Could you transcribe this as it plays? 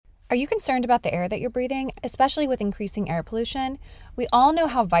Are you concerned about the air that you're breathing, especially with increasing air pollution? We all know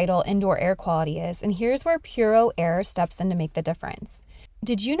how vital indoor air quality is, and here's where Puro Air steps in to make the difference.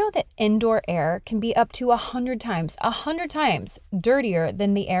 Did you know that indoor air can be up to 100 times dirtier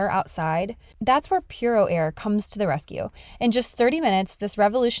than the air outside? That's where Puro Air comes to the rescue. In just 30 minutes, this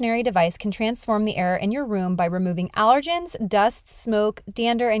revolutionary device can transform the air in your room by removing allergens, dust, smoke,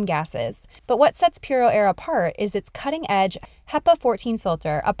 dander, and gases. But what sets Puro Air apart is its cutting-edge HEPA 14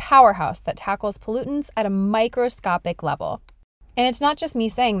 filter, a powerhouse that tackles pollutants at a microscopic level. And it's not just me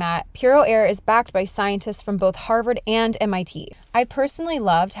saying that. Puro Air is backed by scientists from both Harvard and MIT. I personally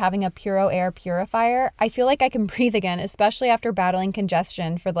loved having a Puro Air purifier. I feel like I can breathe again, especially after battling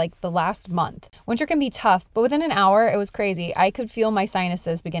congestion for the last month. Winter can be tough, but within an hour, it was crazy. I could feel my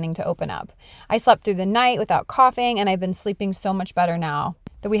sinuses beginning to open up. I slept through the night without coughing, and I've been sleeping so much better now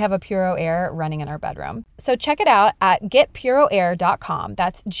that we have a Puro Air running in our bedroom. So check it out at getpuroair.com.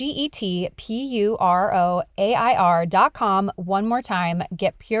 That's getpuroair.com. One more time,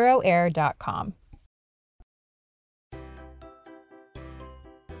 getpuroair.com.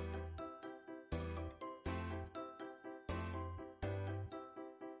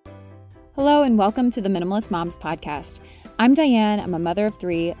 Hello and welcome to the Minimalist Moms Podcast. I'm Diane. I'm a mother of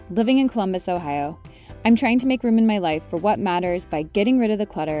 3 living in Columbus, Ohio. I'm trying to make room in my life for what matters by getting rid of the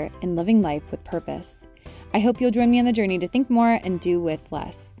clutter and living life with purpose. I hope you'll join me on the journey to think more and do with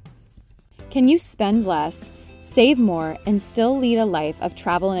less. Can you spend less, save more, and still lead a life of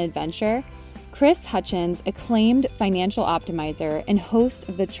travel and adventure? Chris Hutchins, acclaimed financial optimizer and host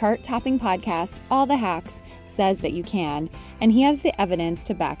of the chart-topping podcast All the Hacks, says that you can, and he has the evidence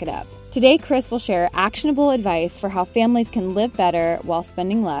to back it up. Today, Chris will share actionable advice for how families can live better while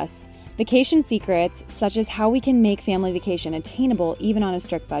spending less, vacation secrets, such as how we can make family vacation attainable even on a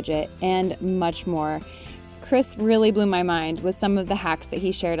strict budget, and much more. Chris really blew my mind with some of the hacks that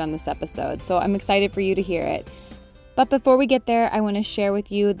he shared on this episode, so I'm excited for you to hear it. But before we get there, I want to share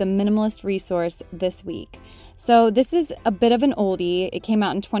with you the minimalist resource this week. So this is a bit of an oldie. It came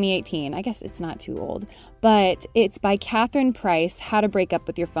out in 2018. I guess it's not too old, but it's by Catherine Price, How to Break Up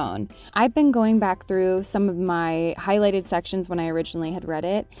with Your Phone. I've been going back through some of my highlighted sections when I originally had read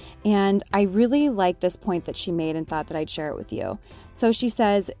it, and I really liked this point that she made and thought that I'd share it with you. So she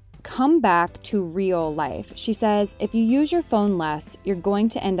says, come back to real life. She says, if you use your phone less, you're going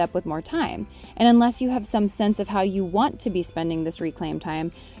to end up with more time. And unless you have some sense of how you want to be spending this reclaimed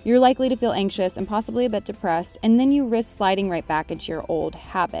time, you're likely to feel anxious and possibly a bit depressed, and then you risk sliding right back into your old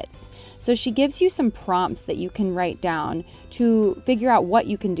habits. So she gives you some prompts that you can write down to figure out what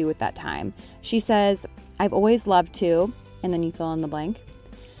you can do with that time. She says, I've always loved to, and then you fill in the blank.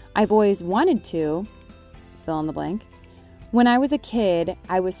 I've always wanted to, fill in the blank. When I was a kid,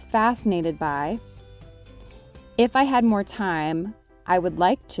 I was fascinated by. If I had more time, I would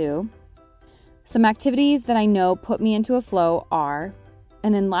like to. Some activities that I know put me into a flow are.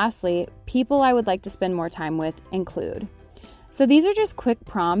 And then lastly, people I would like to spend more time with include. So these are just quick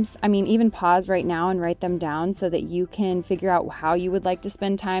prompts. I mean, even pause right now and write them down so that you can figure out how you would like to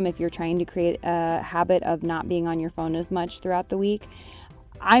spend time if you're trying to create a habit of not being on your phone as much throughout the week.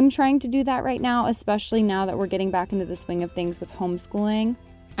 I'm trying to do that right now, especially now that we're getting back into the swing of things with homeschooling.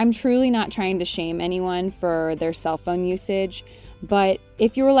 I'm truly not trying to shame anyone for their cell phone usage, but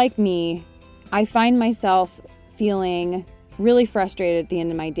if you're like me, I find myself feeling really frustrated at the end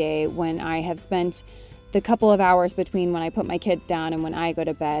of my day when I have spent the couple of hours between when I put my kids down and when I go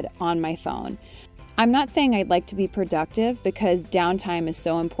to bed on my phone. I'm not saying I'd like to be productive because downtime is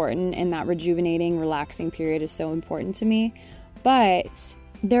so important and that rejuvenating, relaxing period is so important to me, but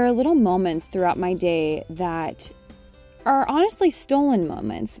there are little moments throughout my day that are honestly stolen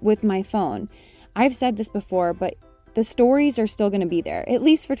moments with my phone. I've said this before, but the stories are still going to be there, at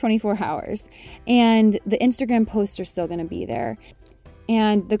least for 24 hours. And the Instagram posts are still going to be there.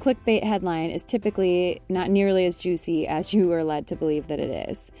 And the clickbait headline is typically not nearly as juicy as you are led to believe that it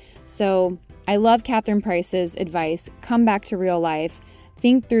is. So I love Catherine Price's advice. Come back to real life.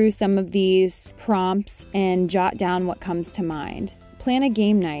 Think through some of these prompts and jot down what comes to mind. Plan a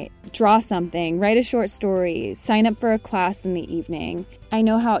game night, draw something, write a short story, sign up for a class in the evening. I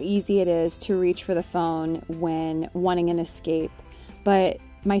know how easy it is to reach for the phone when wanting an escape, but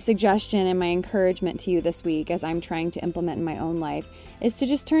my suggestion and my encouragement to you this week as I'm trying to implement in my own life is to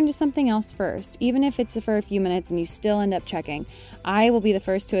just turn to something else first. Even if it's for a few minutes and you still end up checking. I will be the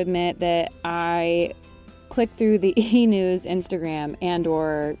first to admit that I click through the e-news, Instagram, and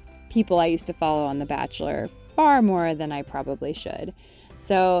or people I used to follow on The Bachelor far more than I probably should.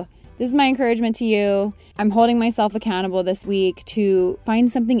 So this is my encouragement to you. I'm holding myself accountable this week to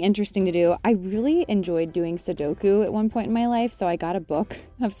find something interesting to do. I really enjoyed doing Sudoku at one point in my life, so I got a book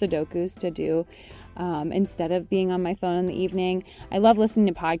of Sudokus to do instead of being on my phone in the evening. I love listening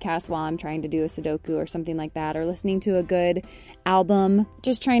to podcasts while I'm trying to do a Sudoku or something like that, or listening to a good album,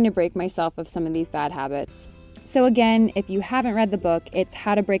 just trying to break myself of some of these bad habits. So again, if you haven't read the book, it's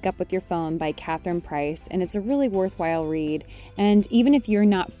How to Break Up With Your Phone by Catherine Price, and it's a really worthwhile read. And even if you're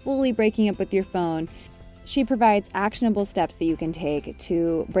not fully breaking up with your phone, she provides actionable steps that you can take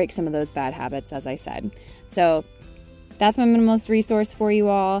to break some of those bad habits, as I said. So that's my minimalist resource for you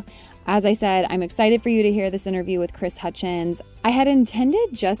all. As I said, I'm excited for you to hear this interview with Chris Hutchins. I had intended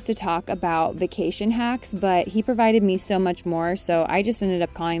just to talk about vacation hacks, but he provided me so much more, so I just ended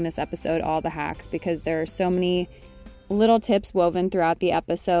up calling this episode All the Hacks because there are so many little tips woven throughout the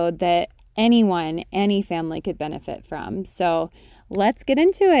episode that anyone, any family could benefit from. So let's get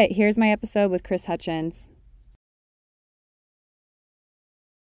into it. Here's my episode with Chris Hutchins.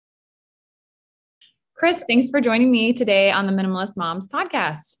 Chris, thanks for joining me today on the Minimalist Moms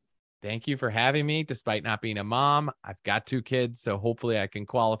podcast. Thank you for having me. Despite not being a mom, I've got 2 kids, so hopefully I can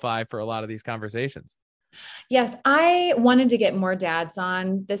qualify for a lot of these conversations. Yes, I wanted to get more dads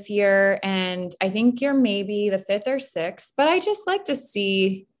on this year, and I think you're maybe the 5th or 6th, but I just like to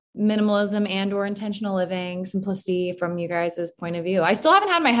see minimalism and or intentional living, simplicity from you guys' point of view. I still haven't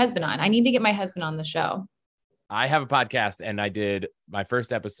had my husband on. I need to get my husband on the show. I have a podcast, and I did my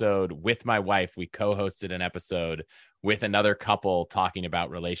first episode with my wife. We co-hosted an episode with another couple talking about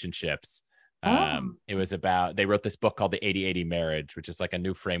relationships. It was about, they wrote this book called the 80-80 Marriage, which is like a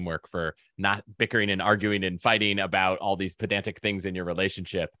new framework for not bickering and arguing and fighting about all these pedantic things in your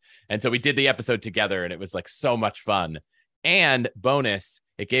relationship. And so we did the episode together, and it was like so much fun. And bonus,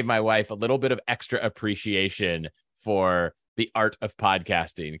 it gave my wife a little bit of extra appreciation for the art of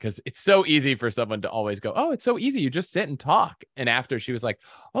podcasting, because it's so easy for someone to always go, oh, it's so easy, you just sit and talk. And after, she was like,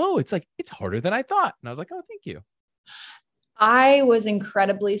 oh, it's harder than I thought. And I was like, oh, thank you. I was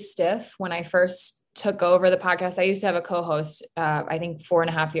incredibly stiff when I first took over the podcast. I used to have a co-host, I think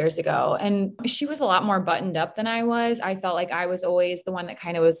 4.5 years ago, and she was a lot more buttoned up than I was. I felt like I was always the one that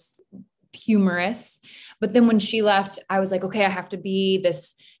kind of was humorous. But then when she left, I was like, okay, I have to be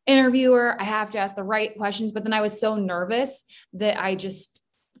this interviewer. I have to ask the right questions. But then I was so nervous that I just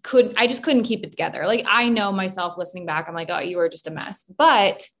couldn't keep it together. Like, I know myself listening back, I'm like, oh, you were just a mess.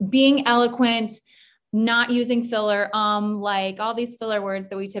 But being eloquent, not using filler, like all these filler words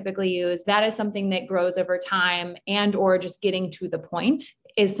that we typically use, that is something that grows over time, and or just getting to the point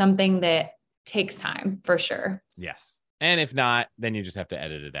is something that takes time for sure. Yes. And if not, then you just have to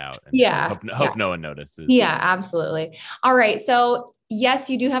edit it out. And hope no one notices. Yeah, absolutely. All right. So yes,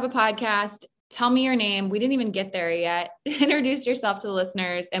 you do have a podcast. Tell me your name. We didn't even get there yet. Introduce yourself to the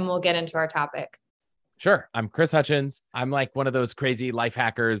listeners and we'll get into our topic. Sure. I'm Chris Hutchins. I'm like one of those crazy life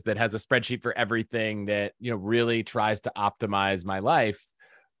hackers that has a spreadsheet for everything that, really tries to optimize my life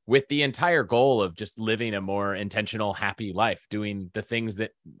with the entire goal of just living a more intentional, happy life, doing the things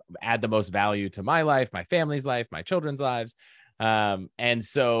that add the most value to my life, my family's life, my children's lives. And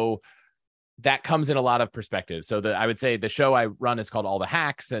so that comes in a lot of perspectives. So I would say the show I run is called All the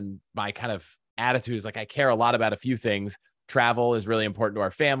Hacks. And my kind of attitude is like, I care a lot about a few things. Travel is really important to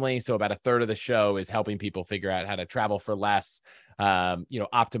our family. So about 1/3 of the show is helping people figure out how to travel for less,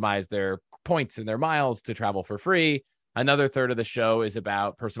 optimize their points and their miles to travel for free. Another 1/3 of the show is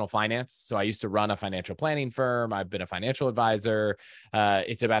about personal finance. So I used to run a financial planning firm. I've been a financial advisor.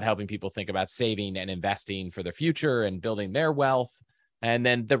 It's about helping people think about saving and investing for their future and building their wealth. And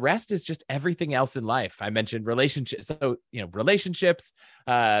then the rest is just everything else in life. I mentioned relationships. So, relationships,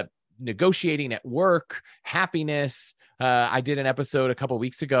 negotiating at work, happiness. I did an episode a couple of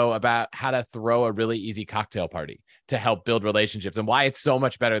weeks ago about how to throw a really easy cocktail party to help build relationships and why it's so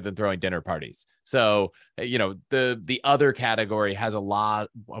much better than throwing dinner parties. So, the other category has a lot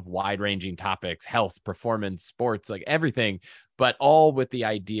of wide-ranging topics, health, performance, sports, like everything, but all with the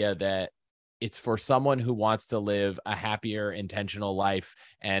idea that it's for someone who wants to live a happier, intentional life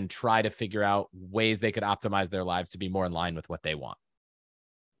and try to figure out ways they could optimize their lives to be more in line with what they want.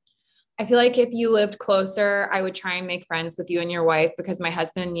 I feel like if you lived closer, I would try and make friends with you and your wife, because my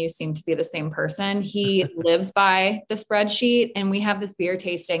husband and you seem to be the same person. He lives by the spreadsheet, and we have this beer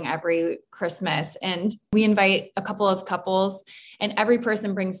tasting every Christmas, and we invite a couple of couples, and every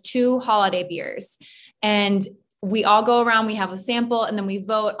person brings 2 holiday beers, and we all go around, we have a sample, and then we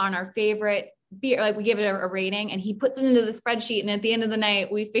vote on our favorite beer. Like, we give it a rating, and he puts it into the spreadsheet. And at the end of the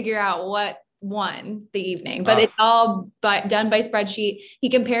night, we figure out what won the evening, but it's all done by spreadsheet. He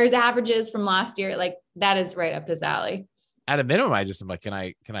compares averages from last year. Like, that is right up his alley. at a minimum, I'm like, can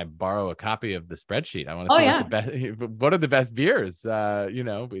I borrow a copy of the spreadsheet? I want to Oh see yeah. what are the best beers? That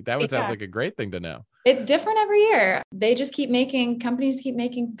would sound like a great thing to know. It's different every year. They just companies keep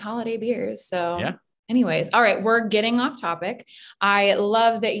making holiday beers. So Yeah. anyways, all right, we're getting off topic. I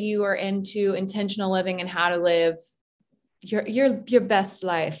love that you are into intentional living and how to live your best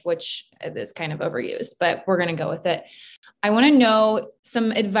life, which is kind of overused, but we're going to go with it. I want to know some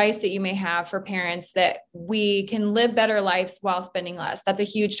advice that you may have for parents that we can live better lives while spending less. That's a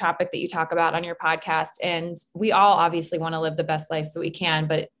huge topic that you talk about on your podcast. And we all obviously want to live the best lives that we can,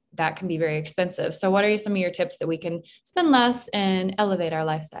 but that can be very expensive. So what are some of your tips that we can spend less and elevate our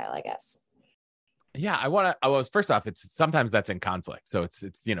lifestyle, I guess? Yeah, first off, it's sometimes that's in conflict. So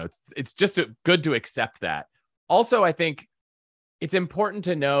it's just good to accept that. Also, I think it's important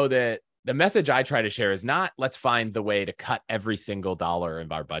to know that the message I try to share is not let's find the way to cut every single dollar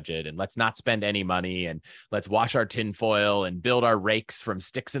of our budget and let's not spend any money and let's wash our tinfoil and build our rakes from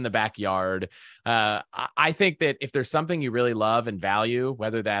sticks in the backyard. I think that if there's something you really love and value,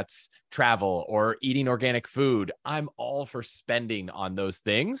 whether that's travel or eating organic food, I'm all for spending on those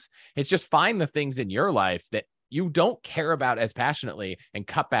things. It's just find the things in your life that you don't care about as passionately and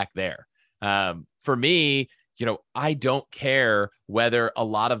cut back there. For me, I don't care whether a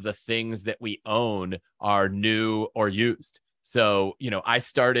lot of the things that we own are new or used. So, I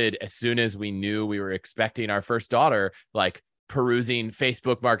started as soon as we knew we were expecting our first daughter, like perusing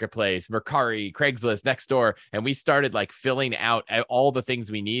Facebook Marketplace, Mercari, Craigslist, Nextdoor, and we started like filling out all the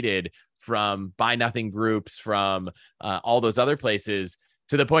things we needed from Buy Nothing groups, from all those other places,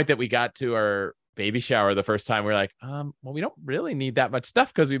 to the point that we got to our baby shower the first time. We're like, well, we don't really need that much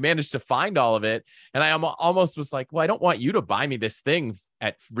stuff because we managed to find all of it. And I almost was like, well, I don't want you to buy me this thing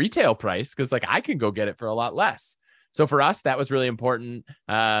at retail price because like I can go get it for a lot less. So for us, that was really important.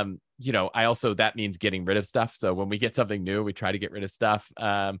 I also, that means getting rid of stuff. So when we get something new, we try to get rid of stuff.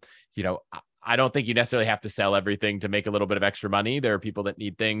 I don't think you necessarily have to sell everything to make a little bit of extra money. There are people that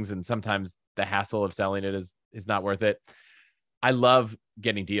need things, and sometimes the hassle of selling it is not worth it. I love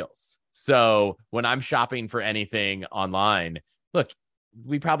getting deals. So when I'm shopping for anything online, look,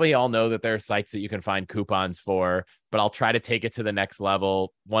 we probably all know that there are sites that you can find coupons for, but I'll try to take it to the next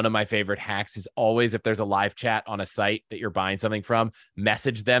level. One of my favorite hacks is always, if there's a live chat on a site that you're buying something from,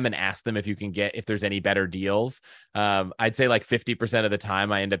 message them and ask them if there's any better deals. I'd say like 50% of the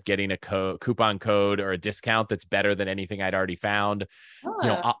time I end up getting a coupon code or a discount that's better than anything I'd already found.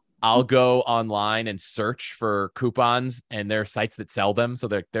 Oh. I'll go online and search for coupons, and there are sites that sell them. So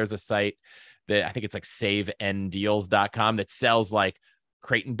there's a site that I think it's like savendeals.com that sells like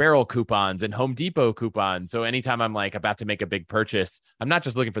Crate and Barrel coupons and Home Depot coupons. So anytime I'm like about to make a big purchase, I'm not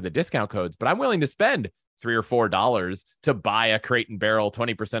just looking for the discount codes, but I'm willing to spend $3 or $4 to buy a Crate and Barrel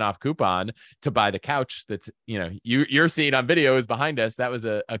 20% off coupon to buy the couch that's, you're seeing on video is behind us. That was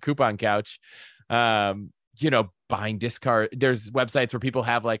a coupon couch. Buying discard. There's websites where people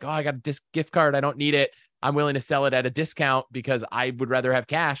have like, oh, I got a gift card. I don't need it. I'm willing to sell it at a discount because I would rather have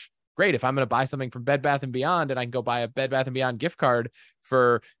cash. Great. If I'm going to buy something from Bed Bath & Beyond and I can go buy a Bed Bath & Beyond gift card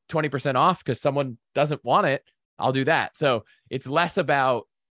for 20% off because someone doesn't want it, I'll do that. So it's less about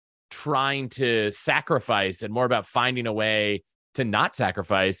trying to sacrifice and more about finding a way to not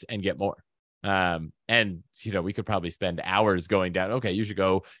sacrifice and get more. We could probably spend hours going down. Okay, you should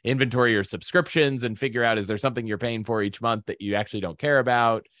go inventory your subscriptions and figure out, is there something you're paying for each month that you actually don't care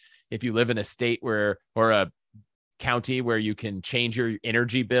about? If you live in a state or a county where you can change your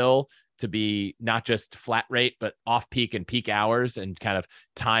energy bill to be not just flat rate, but off peak and peak hours and kind of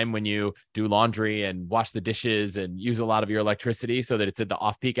time when you do laundry and wash the dishes and use a lot of your electricity so that it's at the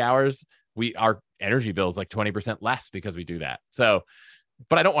off peak hours, our energy bill is like 20% less because we do that. So,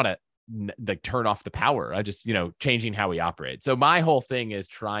 but I don't want to like turn off the power. I just, changing how we operate. So my whole thing is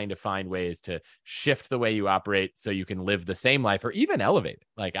trying to find ways to shift the way you operate so you can live the same life or even elevate it.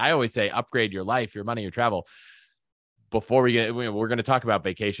 Like I always say, upgrade your life, your money, your travel. Before we're going to talk about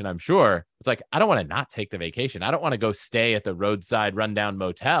vacation, I'm sure. It's like, I don't want to not take the vacation. I don't want to go stay at the roadside rundown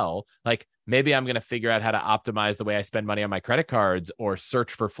motel. Like maybe I'm going to figure out how to optimize the way I spend money on my credit cards or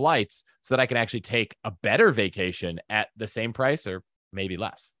search for flights so that I can actually take a better vacation at the same price or maybe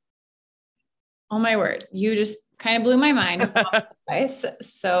less. Oh my word. You just kind of blew my mind with advice.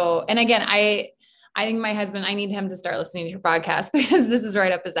 So, and again, I think my husband, I need him to start listening to your podcast because this is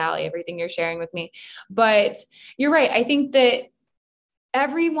right up his alley, everything you're sharing with me. But you're right. I think that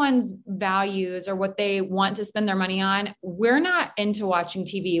everyone's values or what they want to spend their money on, we're not into watching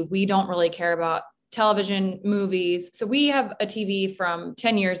TV. We don't really care about television, movies. So we have a TV from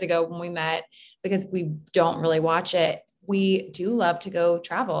 10 years ago when we met because we don't really watch it. we do love to go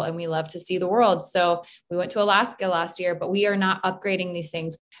travel and we love to see the world. So we went to Alaska last year, but we are not upgrading these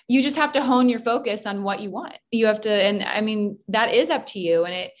things. You just have to hone your focus on what you want. You have to, and I mean, that is up to you.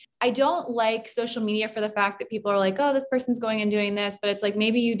 And I don't like social media for the fact that people are like, oh, this person's going and doing this, but it's like,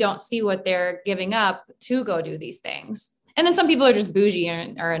 maybe you don't see what they're giving up to go do these things. And then some people are just bougie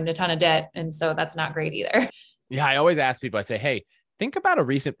and are in a ton of debt. And so that's not great either. Yeah. I always ask people, I say, hey, think about a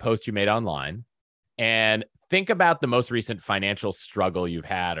recent post you made online and think about the most recent financial struggle you've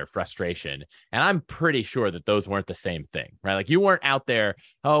had or frustration. And I'm pretty sure that those weren't the same thing, right? Like you weren't out there,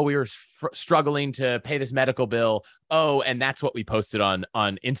 oh, we were struggling to pay this medical bill. Oh, and that's what we posted on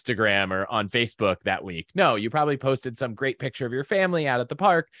Instagram or on Facebook that week. No, you probably posted some great picture of your family out at the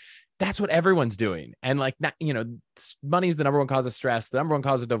park. That's what everyone's doing. And like, money is the number one cause of stress, the number one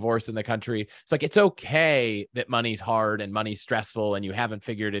cause of divorce in the country. It's like, it's okay that money's hard and money's stressful and you haven't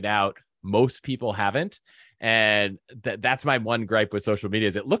figured it out. Most people haven't. And that's my one gripe with social media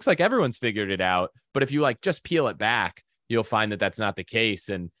is it looks like everyone's figured it out. But if you like just peel it back, you'll find that that's not the case.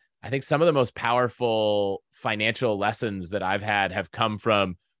 And I think some of the most powerful financial lessons that I've had have come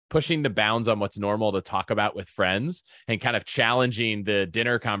from pushing the bounds on what's normal to talk about with friends and kind of challenging the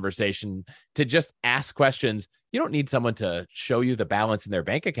dinner conversation to just ask questions. You don't need someone to show you the balance in their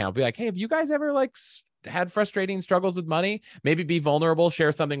bank account. Be like, hey, have you guys ever like had frustrating struggles with money? Maybe be vulnerable,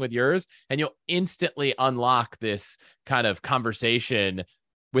 share something with yours, and you'll instantly unlock this kind of conversation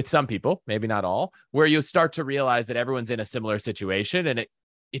with some people, maybe not all, where you start to realize that everyone's in a similar situation. And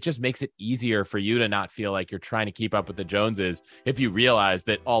it just makes it easier for you to not feel like you're trying to keep up with the Joneses if you realize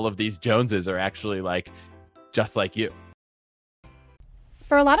that all of these Joneses are actually like just like you.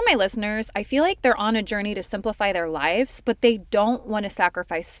 For a lot of my listeners, I feel like they're on a journey to simplify their lives, but they don't want to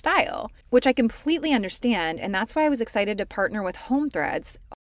sacrifice style, which I completely understand. And that's why I was excited to partner with Home Threads.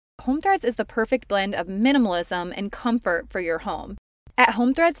 Home Threads is the perfect blend of minimalism and comfort for your home. At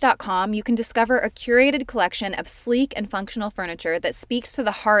homethreads.com, you can discover a curated collection of sleek and functional furniture that speaks to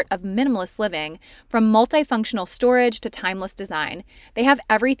the heart of minimalist living, from multifunctional storage to timeless design. They have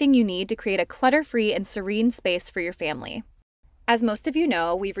everything you need to create a clutter-free and serene space for your family. As most of you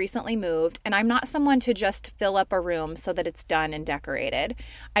know, we've recently moved, and I'm not someone to just fill up a room so that it's done and decorated.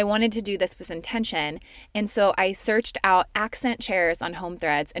 I wanted to do this with intention, and so I searched out accent chairs on Home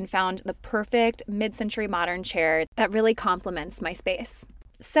Threads and found the perfect mid-century modern chair that really complements my space.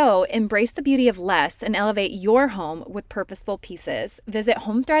 So embrace the beauty of less and elevate your home with purposeful pieces. Visit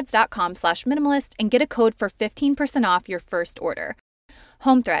homethreads.com/minimalist and get a code for 15% off your first order.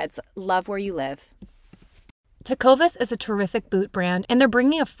 Home Threads, love where you live. Tecovas is a terrific boot brand, and they're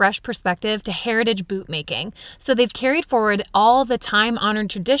bringing a fresh perspective to heritage boot making. So they've carried forward all the time-honored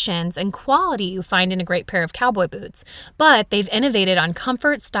traditions and quality you find in a great pair of cowboy boots, but they've innovated on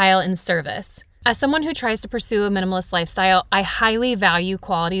comfort, style, and service. As someone who tries to pursue a minimalist lifestyle, I highly value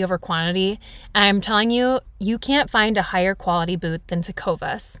quality over quantity, and I'm telling you, you can't find a higher quality boot than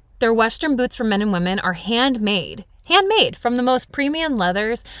Tecovas. Their Western boots for men and women are handmade from the most premium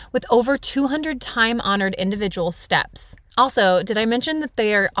leathers with over 200 time-honored individual steps. Also, did I mention that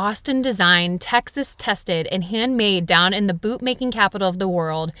they are Austin designed, Texas tested, and handmade down in the boot-making capital of the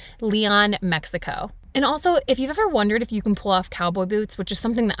world, Leon, Mexico. And also, if you've ever wondered if you can pull off cowboy boots, which is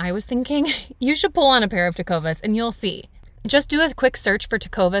something that I was thinking, you should pull on a pair of Tecovas and you'll see. Just do a quick search for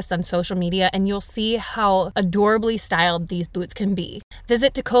Tecovas on social media and you'll see how adorably styled these boots can be.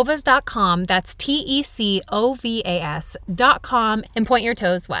 Visit tecovas.com, that's TECOVAS.com, and point your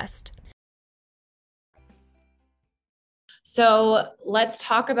toes west. So let's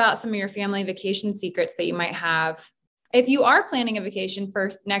talk about some of your family vacation secrets that you might have. If you are planning a vacation for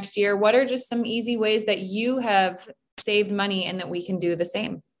next year, what are just some easy ways that you have saved money and that we can do the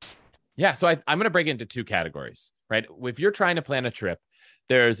same? Yeah, so I'm going to break it into two categories, right? If you're trying to plan a trip,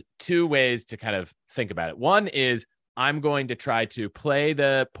 there's two ways to kind of think about it. One is I'm going to try to play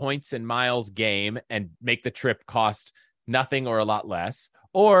the points and miles game and make the trip cost nothing or a lot less.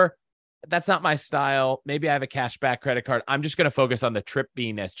 Or that's not my style. Maybe I have a cashback credit card. I'm just going to focus on the trip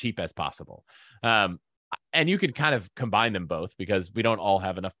being as cheap as possible. And you can kind of combine them both because we don't all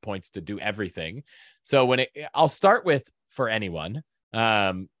have enough points to do everything. So I'll start with, for anyone,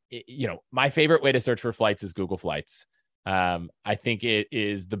 my favorite way to search for flights is Google Flights. I think it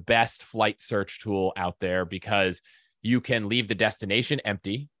is the best flight search tool out there because you can leave the destination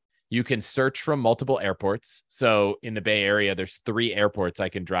empty. You can search from multiple airports. So in the Bay Area, there's 3 airports I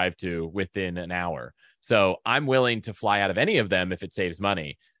can drive to within an hour. So I'm willing to fly out of any of them if it saves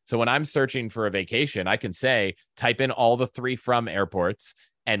money. So when I'm searching for a vacation, I can say, type in all the 3 from airports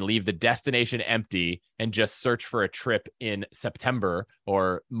and leave the destination empty and just search for a trip in September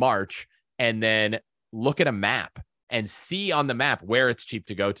or March, and then look at a map and see on the map where it's cheap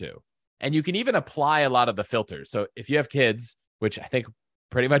to go to. And you can even apply a lot of the filters. So if you have kids, which I think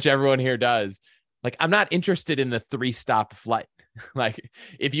pretty much everyone here does, like, I'm not interested in the 3-stop flight. Like,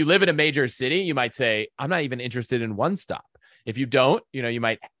 if you live in a major city, you might say, I'm not even interested in 1 stop. If you don't, you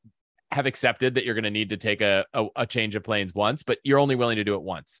might have accepted that you're going to need to take a change of planes once, but you're only willing to do it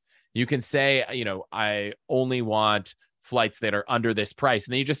once. You can say, I only want flights that are under this price.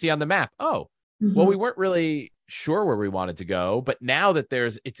 And then you just see on the map, oh, well, we weren't really sure where we wanted to go, but now that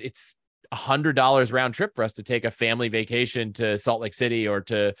it's $100 round trip for us to take a family vacation to Salt Lake City or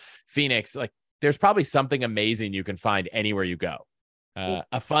to Phoenix, like, there's probably something amazing you can find anywhere you go.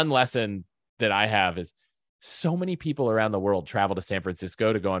 A fun lesson that I have is so many people around the world travel to San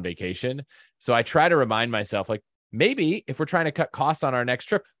Francisco to go on vacation. So I try to remind myself, like, maybe if we're trying to cut costs on our next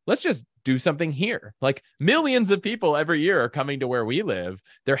trip, let's just do something here. Like, millions of people every year are coming to where we live.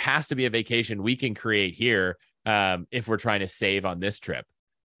 There has to be a vacation we can create here if we're trying to save on this trip.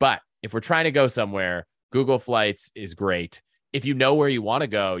 But if we're trying to go somewhere, Google Flights is great. If you know where you want to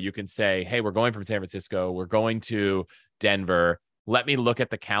go, you can say, hey, we're going from San Francisco. We're going to Denver. Let me look at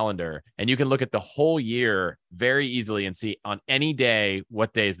the calendar. And you can look at the whole year very easily and see on any day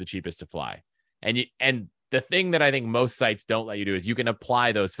what day is the cheapest to fly. And the thing that I think most sites don't let you do is you can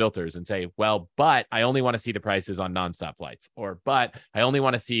apply those filters and say, well, but I only want to see the prices on nonstop flights, or but I only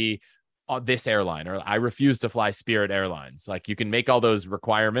want to see this airline, or I refuse to fly Spirit Airlines. Like, you can make all those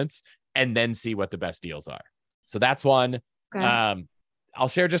requirements and then see what the best deals are. So that's one. Okay. I'll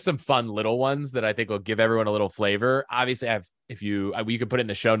share just some fun little ones that I think will give everyone a little flavor. Obviously, we could put it in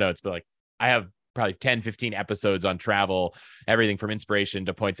the show notes, but like, I have probably 10, 15 episodes on travel, everything from inspiration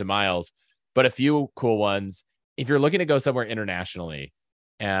to points and miles, but a few cool ones. If you're looking to go somewhere internationally,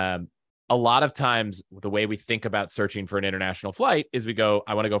 a lot of times the way we think about searching for an international flight is we go,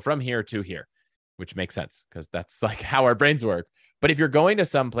 I want to go from here to here, which makes sense because that's like how our brains work. But if you're going to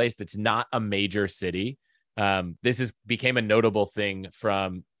some place that's not a major city, this became a notable thing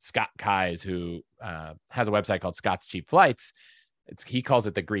from Scott Keyes, who has a website called Scott's Cheap Flights. He calls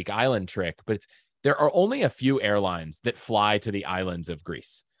it the Greek island trick, but there are only a few airlines that fly to the islands of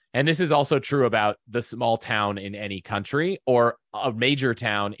Greece. And this is also true about the small town in any country or a major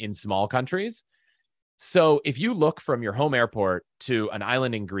town in small countries. So if you look from your home airport to an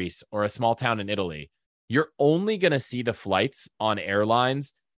island in Greece or a small town in Italy, you're only going to see the flights on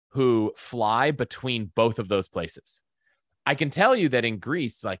airlines who fly between both of those places. I can tell you that in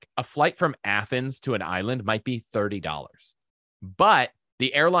Greece, like, a flight from Athens to an island might be $30, but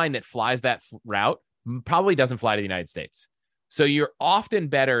the airline that flies that route probably doesn't fly to the United States. So you're often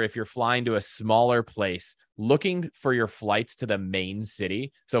better if you're flying to a smaller place, looking for your flights to the main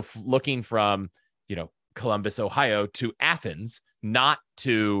city. So looking from, Columbus, Ohio to Athens, not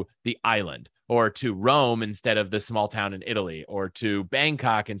to the island, or to Rome instead of the small town in Italy, or to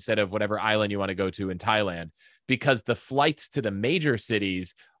Bangkok instead of whatever island you want to go to in Thailand, because the flights to the major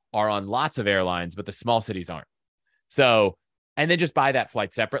cities are on lots of airlines, but the small cities aren't. So, and then just buy that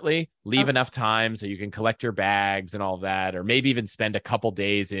flight separately, leave enough time so you can collect your bags and all that, or maybe even spend a couple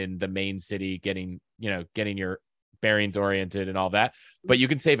days in the main city getting your bearings oriented and all that. But you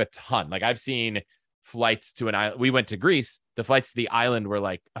can save a ton. Like, I've seen flights to an island. We went to Greece. The flights to the island were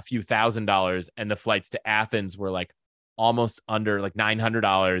like a few $1,000s, and the flights to Athens were like almost under like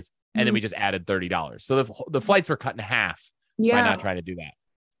 $900. And then we just added $30. So the flights were cut in half by not trying to do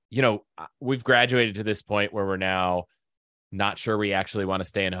that. We've graduated to this point where we're now not sure we actually want to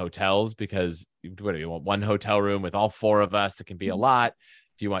stay in hotels, because what do you want? One hotel room with all 4 of us? It can be a lot.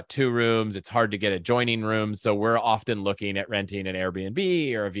 Do you want 2 rooms? It's hard to get adjoining rooms. So we're often looking at renting an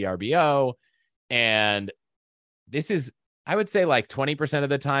Airbnb or a VRBO. And this is, I would say, like 20% of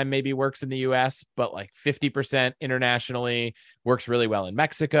the time maybe works in the US, but like 50% internationally, works really well in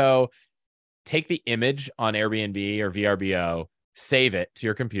Mexico. Take the image on Airbnb or VRBO, save it to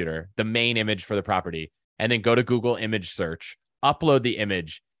your computer, the main image for the property, and then go to Google image search, upload the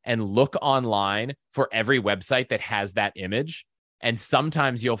image, and look online for every website that has that image. And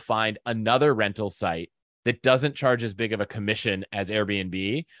sometimes you'll find another rental site that doesn't charge as big of a commission as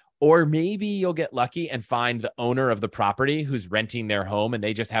Airbnb. Or maybe you'll get lucky and find the owner of the property who's renting their home and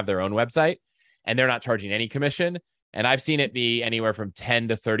they just have their own website and they're not charging any commission. And I've seen it be anywhere from 10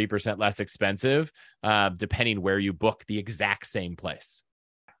 to 30% less expensive, depending where you book the exact same place.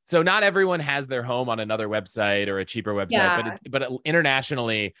 So not everyone has their home on another website or a cheaper website, but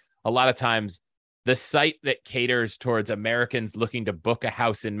internationally, a lot of times the site that caters towards Americans looking to book a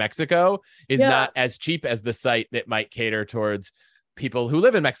house in Mexico is not as cheap as the site that might cater towards people who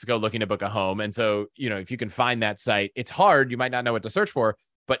live in Mexico looking to book a home. And so, if you can find that site, it's hard. You might not know what to search for,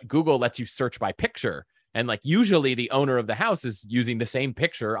 but Google lets you search by picture. And like usually the owner of the house is using the same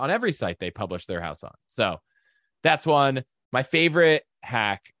picture on every site they publish their house on. So that's one. My favorite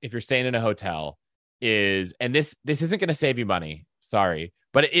hack, if you're staying in a hotel, is, and this isn't going to save you money, sorry,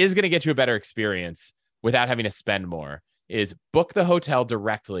 but it is going to get you a better experience without having to spend more, is book the hotel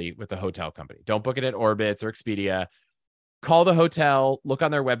directly with the hotel company. Don't book it at Orbitz or Expedia. Call the hotel, look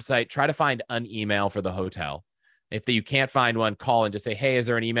on their website, try to find an email for the hotel. If you can't find one, call and just say, hey, is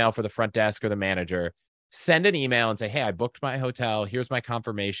there an email for the front desk or the manager? Send an email and say, hey, I booked my hotel. Here's my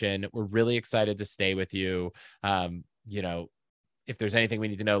confirmation. We're really excited to stay with you. If there's anything we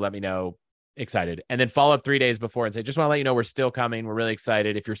need to know, let me know. Excited. And then follow up 3 days before and say, just want to let you know we're still coming. We're really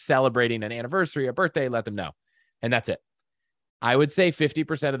excited. If you're celebrating an anniversary, a birthday, let them know. And that's it. I would say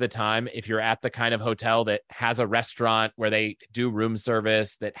 50% of the time, if you're at the kind of hotel that has a restaurant where they do room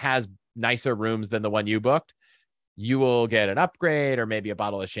service that has nicer rooms than the one you booked, you will get an upgrade or maybe a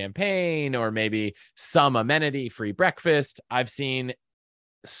bottle of champagne or maybe some amenity, free breakfast. I've seen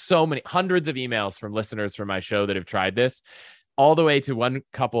so many hundreds of emails from listeners from my show that have tried this, all the way to one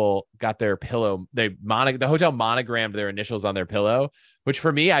couple got their pillow. The hotel monogrammed their initials on their pillow, which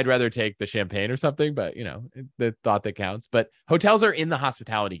for me, I'd rather take the champagne or something, but the thought that counts. But hotels are in the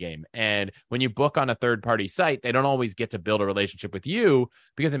hospitality game. And when you book on a third-party site, they don't always get to build a relationship with you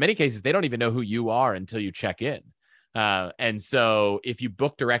because in many cases, they don't even know who you are until you check in. And so if you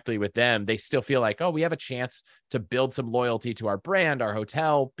book directly with them, they still feel like, oh, we have a chance to build some loyalty to our brand, our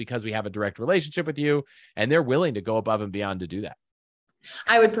hotel, because we have a direct relationship with you. And they're willing to go above and beyond to do that.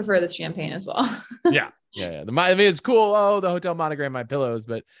 I would prefer the champagne as well. Yeah. It's cool. Oh, the hotel monogram my pillows,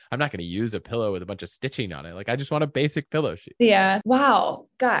 but I'm not going to use a pillow with a bunch of stitching on it. Like I just want a basic pillow sheet. Yeah. Wow.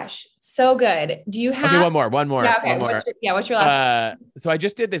 Gosh. So good. Do you have? Okay, one more. Yeah. Okay. What's your last? So I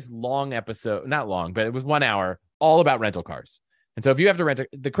just did this long episode, not long, but it was 1 hour, all about rental cars. And so if you have to rent,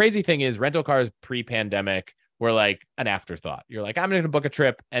 the crazy thing is rental cars pre-pandemic were like an afterthought. You're like, I'm going to book a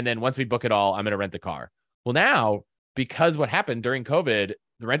trip. And then once we book it all, I'm going to rent the car. Well, now, because what happened during COVID,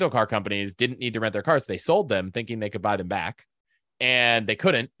 the rental car companies didn't need to rent their cars. They sold them thinking they could buy them back. And they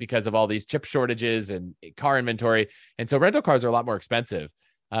couldn't because of all these chip shortages and car inventory. And so rental cars are a lot more expensive.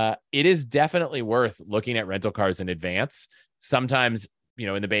 It is definitely worth looking at rental cars in advance. Sometimes,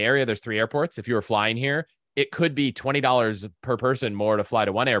 in the Bay Area, there's 3 airports. If you were flying here, it could be $20 per person more to fly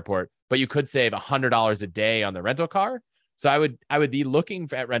to one airport, but you could save $100 a day on the rental car. So I would be looking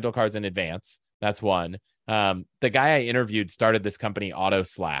at rental cars in advance. That's one. The guy I interviewed started this company Auto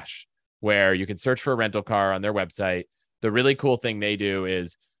Slash, where you can search for a rental car on their website. The really cool thing they do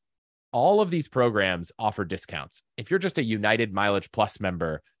is all of these programs offer discounts. If you're just a United Mileage Plus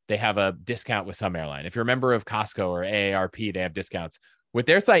member, they have a discount with some airline. If you're a member of Costco or AARP, they have discounts. With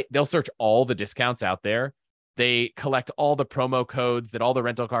their site, they'll search all the discounts out there. They collect all the promo codes that all the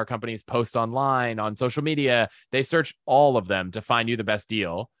rental car companies post online, on social media. They search all of them to find you the best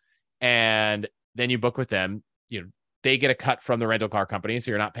deal. And then you book with them. They get a cut from the rental car company,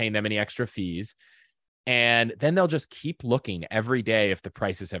 so you're not paying them any extra fees. And then they'll just keep looking every day if the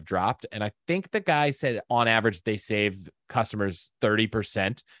prices have dropped. And I think the guy said on average, they save customers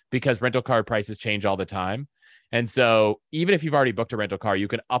 30% because rental car prices change all the time. And so even if you've already booked a rental car, you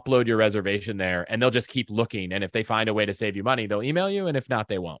can upload your reservation there and they'll just keep looking. And if they find a way to save you money, they'll email you. And if not,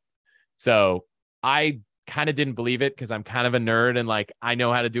 they won't. So I kind of didn't believe it because I'm kind of a nerd and like, I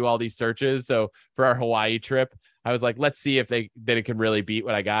know how to do all these searches. So for our Hawaii trip, I was like, let's see if it can really beat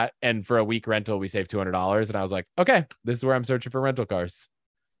what I got. And for a week rental, we saved $200. And I was like, okay, this is where I'm searching for rental cars.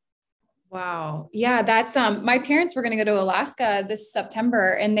 Wow. Yeah. That's, my parents were going to go to Alaska this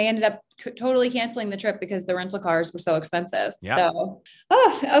September and they ended up totally canceling the trip because the rental cars were so expensive. Yeah. So,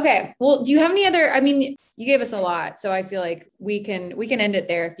 okay. Well, do you have any other, you gave us a lot, so I feel like we can end it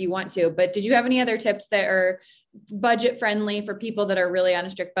there if you want to, but did you have any other tips that are budget friendly for people that are really on a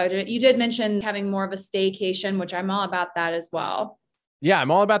strict budget? You did mention having more of a staycation, which I'm all about that as well. Yeah,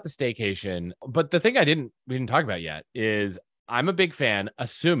 I'm all about the staycation. But the thing we didn't talk about yet is I'm a big fan,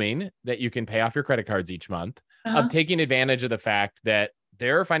 assuming that you can pay off your credit cards each month, of taking advantage of the fact that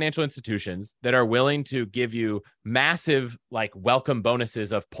there are financial institutions that are willing to give you massive like welcome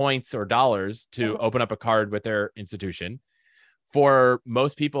bonuses of points or dollars to open up a card with their institution. For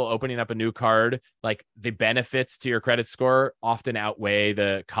most people, opening up a new card, like the benefits to your credit score often outweigh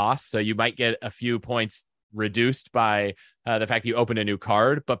the costs. So you might get a few points reduced by the fact that you open a new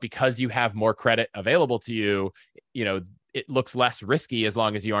card, but because you have more credit available to you, it looks less risky as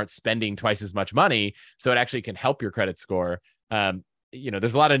long as you aren't spending twice as much money. So it actually can help your credit score.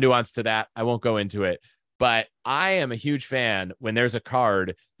 There's a lot of nuance to that. I won't go into it, but I am a huge fan when there's a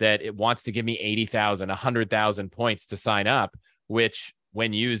card that it wants to give me 80,000, 100,000 points to sign up, which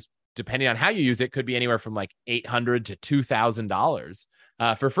when used depending on how you use it, could be anywhere from like $800 to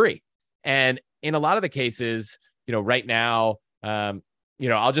 $2,000 for free. And in a lot of the cases, right now,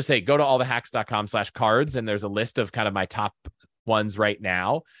 I'll just say, go to allthehacks.com/cards. And there's a list of kind of my top ones right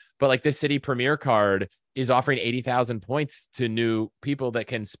now. But like this City Premier card is offering 80,000 points to new people that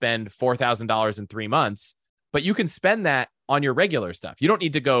can spend $4,000 in 3 months, but you can spend that on your regular stuff. You don't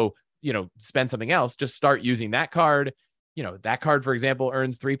need to go, spend something else. Just start using that card. That card, for example,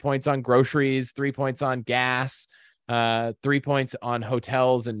 earns 3 points on groceries, 3 points on gas, 3 points on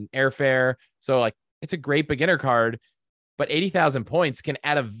hotels and airfare. So like, it's a great beginner card, but 80,000 points can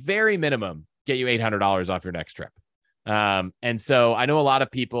at a very minimum get you $800 off your next trip. And so I know a lot of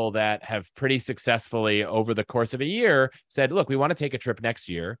people that have pretty successfully over the course of a year said, look, we want to take a trip next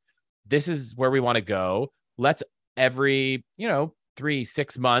year. This is where we want to go. Let's every,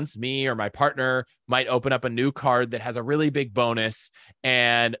 3-6 months, me or my partner might open up a new card that has a really big bonus.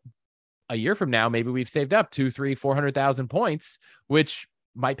 And a year from now, maybe we've saved up 200,000, 300,000, 400,000 points, which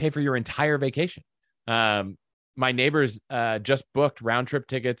might pay for your entire vacation. My neighbors just booked round trip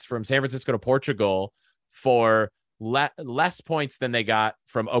tickets from San Francisco to Portugal for less points than they got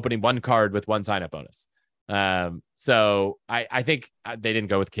from opening one card with one sign-up bonus. So I think they didn't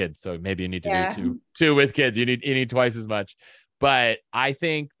go with kids. So maybe you need to do two with kids. You need twice as much. But I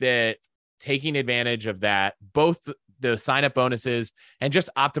think that taking advantage of that, both the sign-up bonuses and just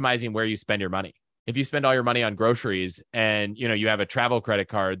optimizing where you spend your money. If you spend all your money on groceries and, you have a travel credit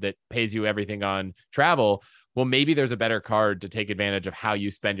card that pays you everything on travel, well, maybe there's a better card to take advantage of how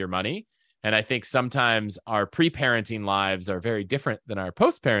you spend your money. And I think sometimes our pre-parenting lives are very different than our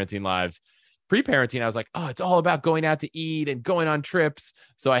post-parenting lives. Pre-parenting, I was like, oh, it's all about going out to eat and going on trips.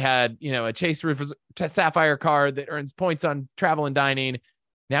 So I had, a Chase Sapphire card that earns points on travel and dining.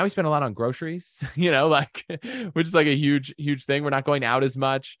 Now we spend a lot on groceries, which is like a huge, huge thing. We're not going out as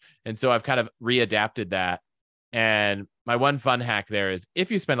much. And so I've kind of readapted that. And my one fun hack there is if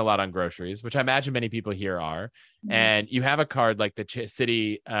you spend a lot on groceries, which I imagine many people here are, and you have a card like the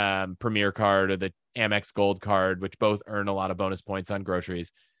City Premier card or the Amex Gold card, which both earn a lot of bonus points on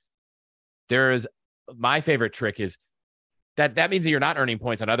groceries. My favorite trick is that means that you're not earning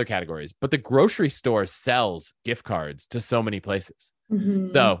points on other categories, but the grocery store sells gift cards to so many places. Mm-hmm.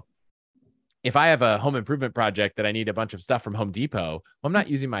 So if I have a home improvement project that I need a bunch of stuff from Home Depot, well, I'm not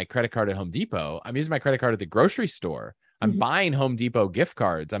using my credit card at Home Depot. I'm using my credit card at the grocery store. I'm buying Home Depot gift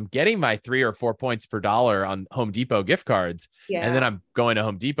cards. I'm getting my 3 or 4 points per dollar on Home Depot gift cards. Yeah. And then I'm going to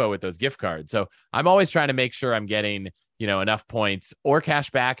Home Depot with those gift cards. So I'm always trying to make sure I'm getting, enough points or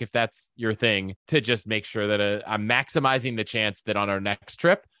cash back if that's your thing, to just make sure that I'm maximizing the chance that on our next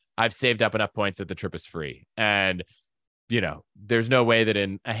trip, I've saved up enough points that the trip is free. And, there's no way that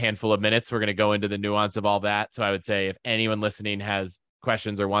in a handful of minutes, we're going to go into the nuance of all that. So I would say if anyone listening has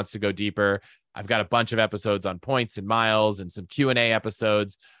questions or wants to go deeper, I've got a bunch of episodes on points and miles and some Q&A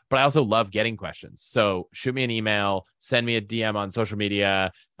episodes, but I also love getting questions. So shoot me an email, send me a DM on social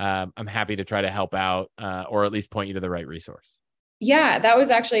media. I'm happy to try to help out or at least point you to the right resource. Yeah,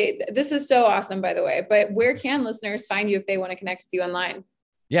 this is so awesome, by the way, but where can listeners find you if they want to connect with you online?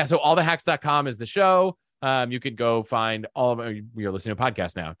 Yeah. So allthehacks.com is the show. You could go find all of you're listening to a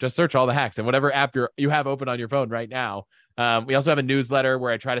podcast now. Just search All the Hacks and whatever app you have open on your phone right now. We also have a newsletter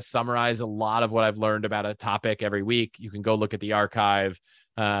where I try to summarize a lot of what I've learned about a topic every week. You can go look at the archive,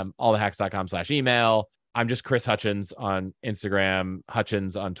 allthehacks.com/email. I'm just Chris Hutchins on Instagram,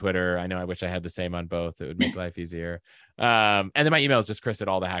 Hutchins on Twitter. I know I wish I had the same on both. It would make life easier. And then my email is just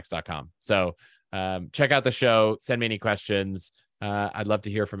chris@allthehacks.com. So check out the show. Send me any questions. I'd love to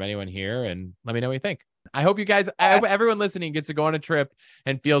hear from anyone here and let me know what you think. I hope everyone listening gets to go on a trip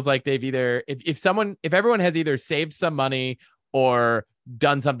and feels like they've either, if everyone has either saved some money or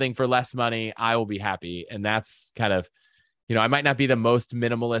done something for less money, I will be happy. And that's kind of, I might not be the most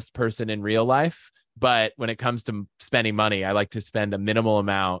minimalist person in real life, but when it comes to spending money, I like to spend a minimal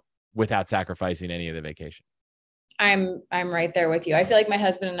amount without sacrificing any of the vacation. I'm right there with you. I feel like my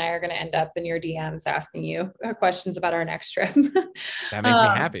husband and I are going to end up in your DMs asking you questions about our next trip. That makes me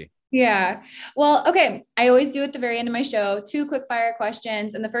happy. Yeah. Well, okay. I always do at the very end of my show, 2 quick fire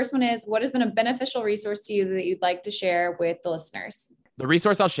questions. And the first one is, what has been a beneficial resource to you that you'd like to share with the listeners? The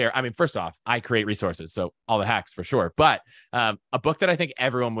resource I'll share, first off, I create resources, so All the Hacks for sure. But a book that I think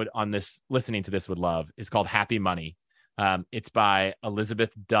everyone listening to this would love is called Happy Money. It's by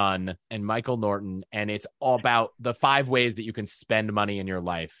Elizabeth Dunn and Michael Norton. And it's all about the 5 ways that you can spend money in your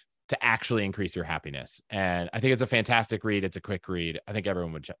life to actually increase your happiness. And I think it's a fantastic read. It's a quick read. I think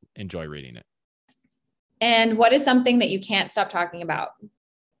everyone would enjoy reading it. And what is something that you can't stop talking about?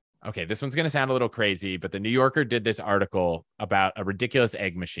 Okay, this one's going to sound a little crazy, but the New Yorker did this article about a ridiculous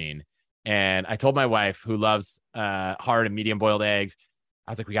egg machine. And I told my wife, who loves hard and medium boiled eggs,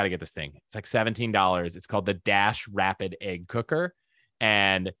 I was like, we got to get this thing. It's like $17. It's called the Dash Rapid Egg Cooker.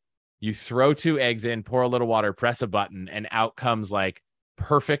 And you throw 2 eggs in, pour a little water, press a button, and out comes like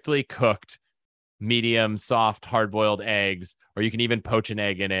perfectly cooked, medium, soft, hard boiled eggs. Or you can even poach an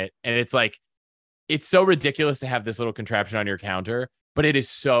egg in it. And it's like, it's so ridiculous to have this little contraption on your counter, but it is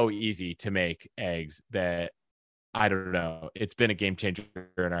so easy to make eggs that I don't know. It's been a game changer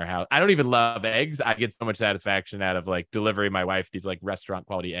in our house. I don't even love eggs. I get so much satisfaction out of like delivering my wife these like restaurant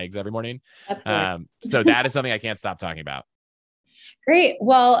quality eggs every morning. So that is something I can't stop talking about. Great.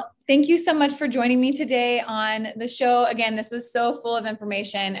 Well, thank you so much for joining me today on the show. Again, this was so full of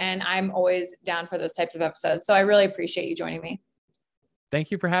information and I'm always down for those types of episodes. So I really appreciate you joining me.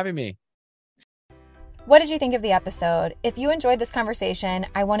 Thank you for having me. What did you think of the episode? If you enjoyed this conversation,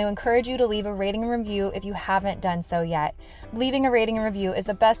 I want to encourage you to leave a rating and review if you haven't done so yet. Leaving a rating and review is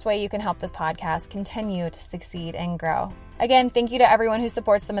the best way you can help this podcast continue to succeed and grow. Again, thank you to everyone who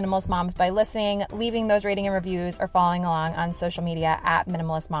supports the Minimalist Moms by listening, leaving those rating and reviews, or following along on social media at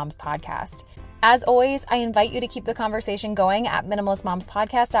Minimalist Moms Podcast. As always, I invite you to keep the conversation going at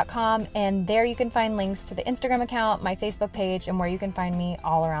minimalistmomspodcast.com, and there you can find links to the Instagram account, my Facebook page, and where you can find me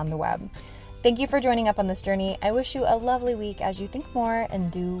all around the web. Thank you for joining up on this journey. I wish you a lovely week as you think more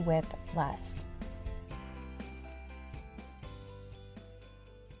and do with less.